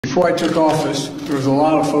before I took office, there was a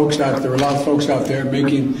lot of folks out there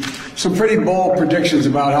making some pretty bold predictions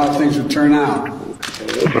about how things would turn out.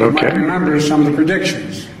 You might remember some of the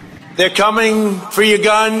predictions. They're coming for your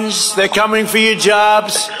guns. They're coming for your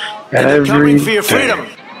jobs. And they're coming for your freedom.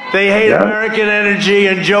 They hate American energy,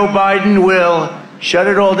 and Joe Biden will shut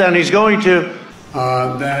it all down. He's going to.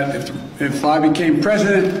 That if I became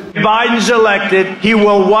president, Biden's elected, he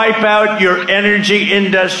will wipe out your energy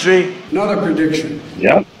industry. Another prediction.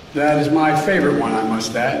 Yep. That is my favorite one, I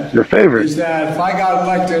must add. Your favorite? Is that if I got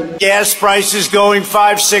elected, Gas prices going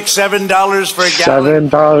 $5, $6, $7 for a gallon.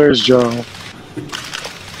 $7, Joe.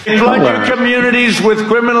 Flood your communities with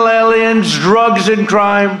criminal aliens, drugs, and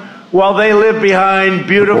crime while they live behind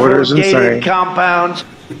beautiful gated compounds.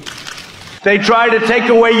 They try to take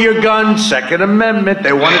away your guns, Second Amendment.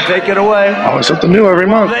 They want to take it away. Always something new every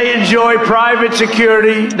month. They enjoy private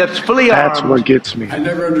security that's fully armed. That's what gets me. I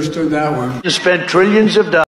never understood that one. To spend trillions of dollars.